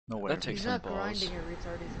No way. That takes He's some not balls. grinding it,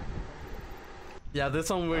 retard. He's not. Yeah, this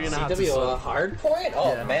one we're gonna have to. CW hard point?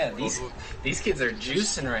 Oh Yeah. man, these kids are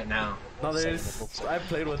juicing right now. No, there's. I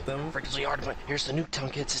played with them. Frickley hard point. Here's the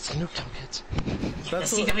Nuketown kids. It's the Nuketown kids.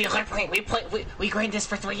 That's The what. CW hard point. We grind this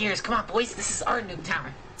for 3 years. Come on, boys. This is our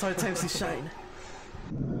Nuketown. That's how times he shine.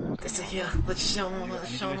 This is yeah. Let's show them.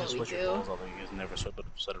 Let's show them what we do. You guys never said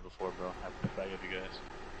it before, bro. I beg of you guys.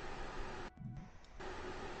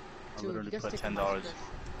 I Dude, literally you guys put take $10. the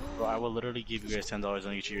Bro, I will literally give you guys $10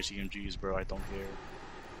 on each of your CMGs, bro. I don't care.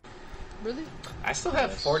 Really? I still have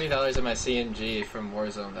 $40 in my CNG from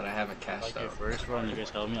Warzone that I haven't If I cashed get out. first, bro, and you guys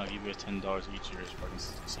help me, I'll give you guys $10 each of your fucking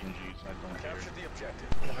CMGs. I don't care.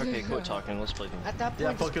 Okay, quit talking. Let's play them. At that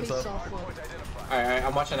Yeah, point, just focus pace up. off. Alright,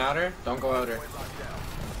 I'm watching outer. Don't go outer.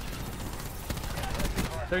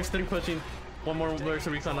 There's 3 pushing. One more. There's a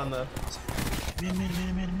recon on the. One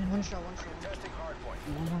shot.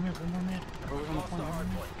 One more mid. Bro, we're on the point.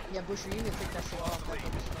 Yeah, Busher, you need to take that shit off. That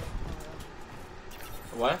double shot.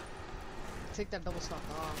 What? Take that double stop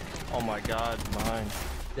off. Oh my god, mine.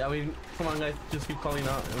 Yeah, come on, guys. Just keep calling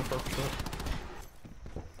out and focus up.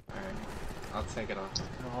 Alright. I'll take it off.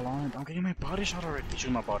 Hold on. I'm getting my body shot already. He's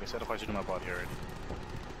shooting my body. Set up, I shooting my body already.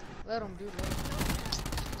 Let him, dude. Let him.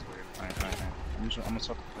 That's weird. Alright. I'm gonna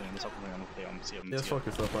stop playing. I'm gonna play. I'm gonna see. Just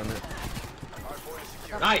focus up on it.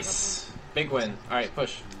 Nice! Big win. Alright,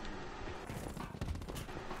 push.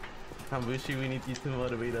 Hambushi, we need you to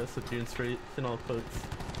motivate us with your inspirational quotes.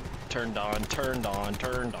 Turned on. Come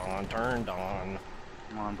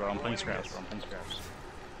on, bro. I'm playing scraps, bro.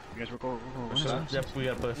 You guys were go. Push that. Yep, we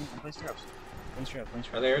got push. I'm playing scraps. Playing scraps.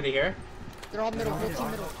 Are they already here? They're all middle. Whole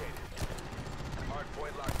team middle.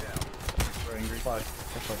 We're angry. Fuck. I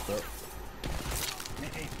fucked up.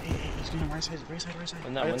 Hey, he's doing right side.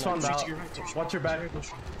 Win that, I win spawned that. out. Watch your back.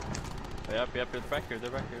 Yep, they're back here.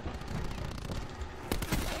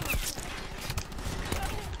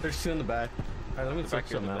 There's 2 in the back. Alright, let me They're back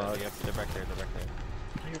switch here. them out. Yep, they're back there.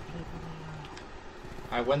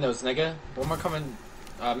 I win those, nigga. One more coming.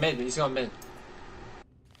 Mid. He's going mid.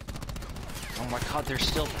 Oh my god, they're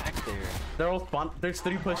still back there. They're all spawned. There's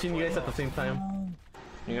 3 pushing you guys at the same time.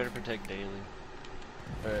 You gotta protect daily.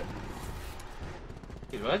 Alright.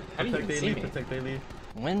 Dude, what? How do you even see me? Protect daily.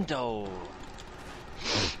 Window.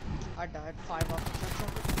 I died. 5 off potential.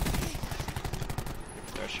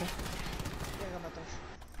 Pressure. Yeah, I got my thirst.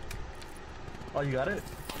 Oh, you got it?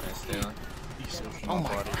 Nice, Dylan. He's so Oh my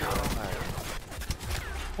god.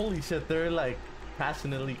 Holy shit, they're like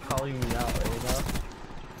passionately calling me out, you know?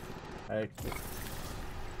 Alright.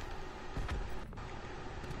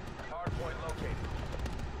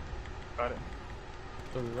 Got it.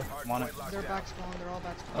 Want it. They're back spawn. They're all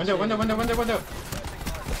back spawn. Window.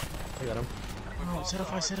 I got him. Oh, set a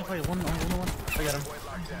fight. One. I got him.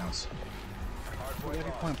 Play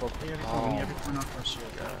every point, bro. Play every point. We need every point off our shit.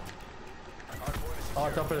 Oh,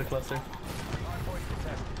 watch out for the cluster.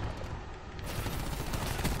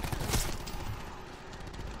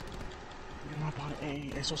 Get my body.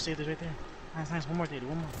 Hey, so stay there right there. Nice. One more, Daddy.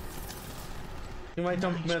 One more. He might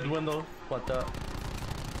jump mid window. What the?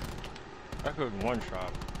 I could one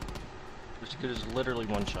shot. This kid is literally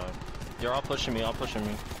one shot. You're all pushing me.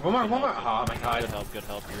 One more. Oh my god. Good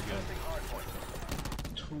help. You're good.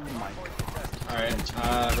 Oh my god.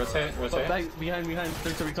 Alright, rotate. Oh, back, behind.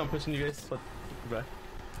 There's a recon pushing you guys. What? Back.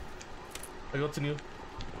 I go to new.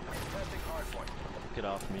 Get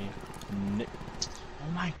off me.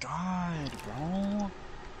 Oh my god, bro.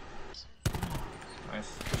 Nice.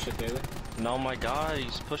 Push it, Daily. No, my god,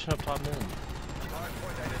 he's pushing up top mid. There's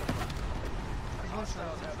one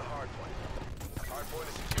shot.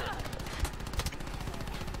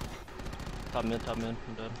 Top mid. I'm dead.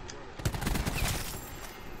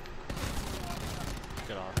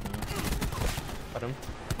 Get off me. Got him.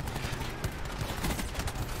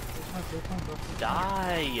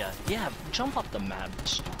 Die! Yeah, jump off the map.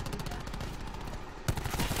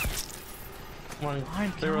 Come on.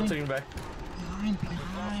 Behind. They're rotating back. Behind.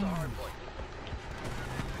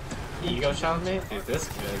 Ego shot me? Dude, this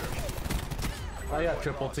good. I got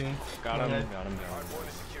triple team. Got him. Okay.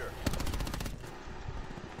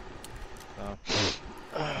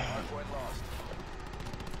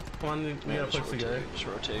 Come on, we gotta push together. Just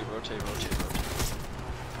rotate.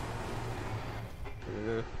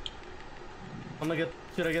 I'm gonna get.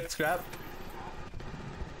 Should I get scrap?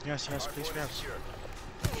 Yes, please scraps.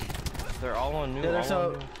 They're all on new.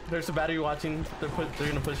 Yeah, there's a battery watching. They're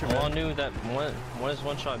gonna push your All back. new. That one is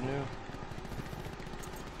one shot new.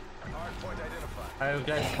 Alright,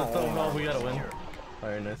 guys, let's go. No, we gotta win.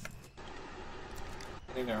 Alright, nice.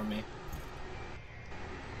 I think they're on me.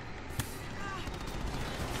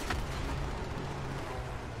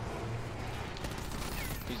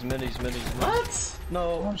 He's mid, he's mid, he's mid. What?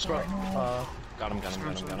 No, I'm sorry, bro. no. Got him, got him,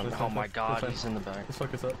 got him, got him. This Oh one, my this god, one. he's in the back. Let's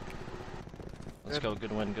focus up. Let's go,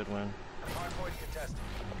 good win, good win.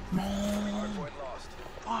 No.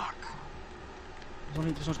 Fuck.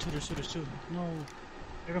 There's two, there's two. No.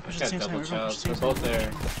 They're gonna push at the Got same time. double They're gonna push child. at the They're same both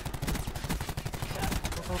there.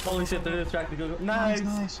 Holy shit, they're distracted. Go, go. Nice.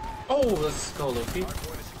 Nice. Oh, let's go, Loki.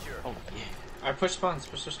 Oh yeah. Alright, push spawns.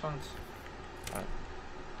 Push their spawns.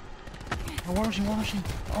 Oh, war machine, war machine,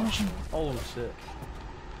 war machine. Oh shit.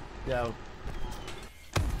 Yeah.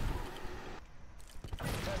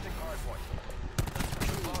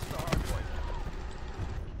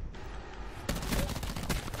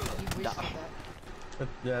 You wasted that.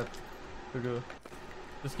 Yeah. We're good.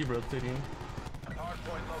 Just keep rotating.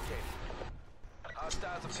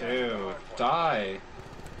 Dude, die.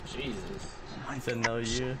 Jesus. He said no,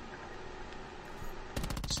 you.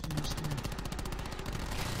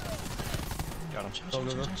 Got him. Go,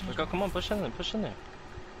 go, go. Let's go, come on, push in there, push in there.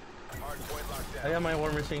 I got my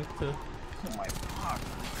war machine too.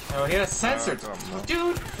 Oh, he has sensor. Alright,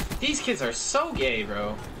 Dude, these kids are so gay,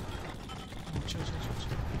 bro.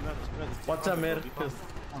 Watch that mid, cause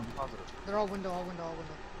They're all window, all window, all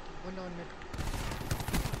window. Window and mid.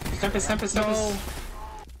 Tempest, Tempest, Tempest.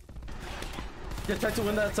 yeah, try to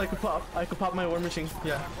win that so I could pop my war machine.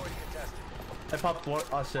 Yeah. I popped war.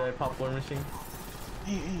 Oh shit, I popped war machine.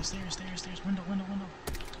 Hey, stairs, window.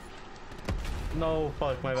 No,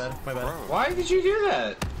 fuck, my bad, my bad. Why did you do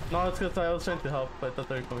that? No, it's because I was trying to help, but I thought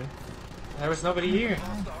they were coming. There was nobody here.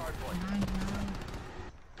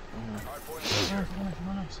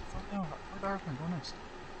 Go next. Fuck no. Fuck the hardpoint, go next.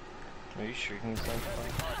 Are you sure you can send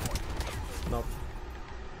fire? Nope.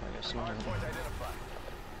 I guess not.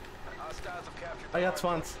 I got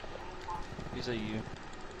swans. He's at you.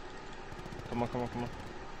 Come on, come on, come on.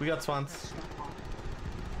 We got swans.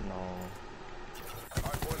 No.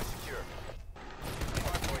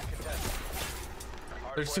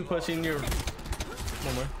 There's two pushing your.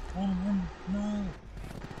 One more. One, no.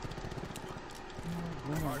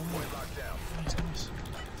 Nice.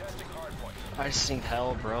 I just think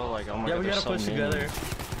hell, bro. Like, oh my Yeah, god, we there's gotta so push many. together.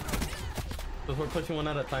 Because we're pushing one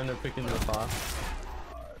at a time, they're picking the off.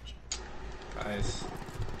 Guys.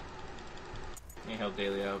 Need help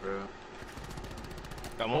Daily out, bro.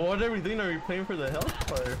 Come Well, on. what are we doing? Are we playing for the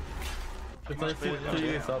health or? It's like 3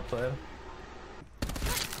 days upside.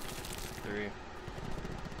 3.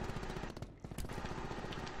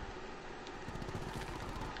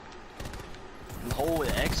 No,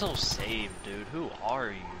 Exo saved, dude. Who are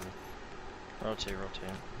you? Rotate.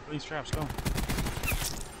 These traps, go.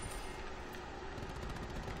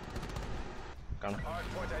 Got him.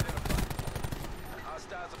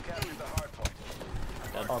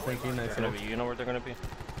 Dead. Oh, thank you, nice. They're gonna be, you know where they're gonna be?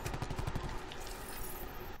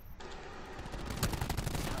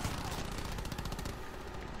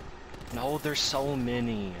 No, there's so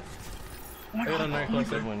many. I got on there closer.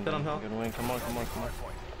 Good win, Get on health. good win. Come on.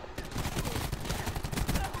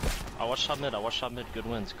 I watched top mid. Good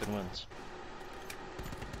wins.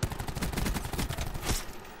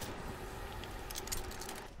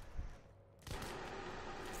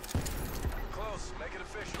 Close, make it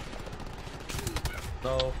official.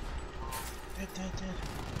 No. Dead.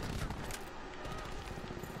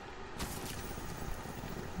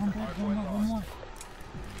 One more.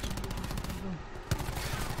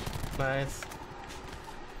 Nice.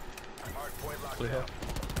 Hardpoint locked Clear down. health.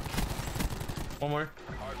 One more.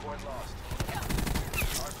 Hardpoint lost.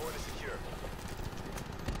 Hardpoint is secure.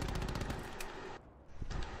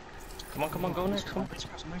 Come on, go next. Come on.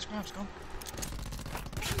 Nice grabs, go.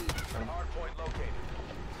 Hardpoint located.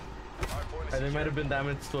 Hardpoint is They secure. might have been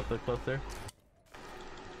damaged with the closer.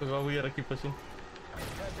 So we gotta keep pushing.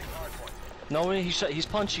 Testing hardpoint. No, he's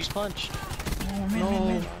punched.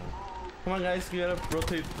 No. Come on, guys, we gotta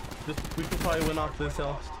rotate. We could probably win off this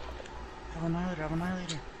hill. Have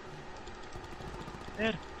annihilator.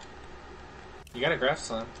 Dead. You got a graph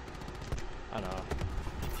slam. I know.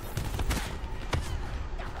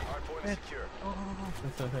 Hardpoint is secure. Go.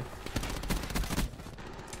 That's okay.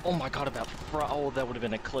 Oh my god, oh, that would have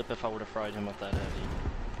been a clip if I would have fried him with that heavy.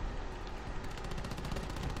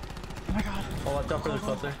 Oh my god. Oh, watch out for the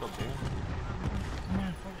closer. Man,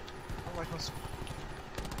 fuck it. I like us.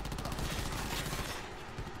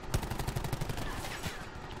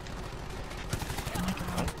 Oh my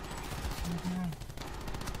god.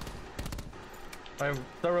 Alright,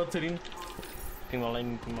 they're rotating. Ping my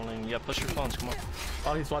lane. Yeah, push your phones, come on.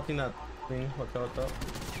 Oh, he's watching that thing. Watch out.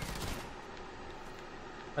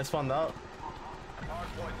 I spawned out.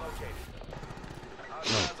 Hardpoint located.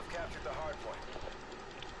 Hostiles have captured the hardpoint.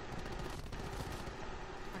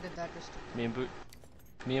 I did that just. Me and Boot.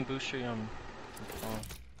 Me and Booster,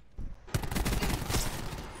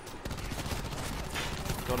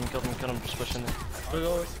 Killed him, just pushing it.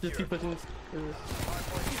 Oh, just keep pushing.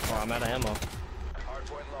 Oh, I'm out of ammo.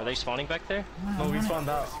 Are they spawning back there? No, we spawned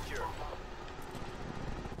out.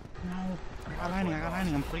 No. I got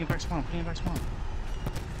lining. I'm putting it back spawn.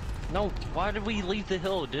 No, why did we leave the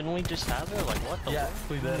hill? Didn't we just have it? Like, what the Yeah, fuck?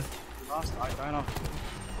 we did. Lost. I died off.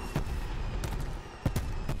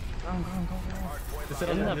 Go. Just sit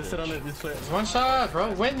on In it, that just sit on bitch. it, just wait. It's one shot,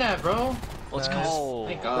 bro. Win that, bro. Let's Nice. go.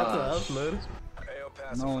 Thank That's an God. upload. AO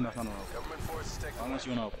passive. No, that's not an Government forces take the Unless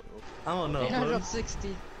you left. want to upload. I don't know. 860.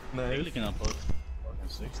 You Nice. really can upload. Fucking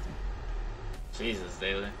 60. Jesus,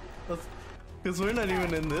 Daily. Because we're not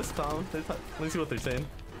even in this town. Let me see what they're saying.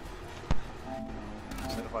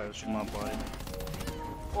 Instead of I was shooting my body.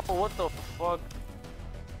 Oh, what the fuck?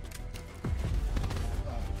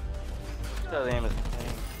 That aim is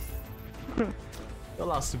insane. I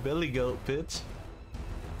lost to Billy Goat, bitch.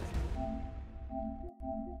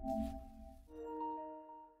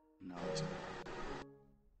 No, it's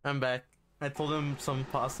I'm back. I told him some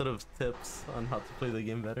positive tips on how to play the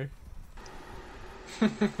game better.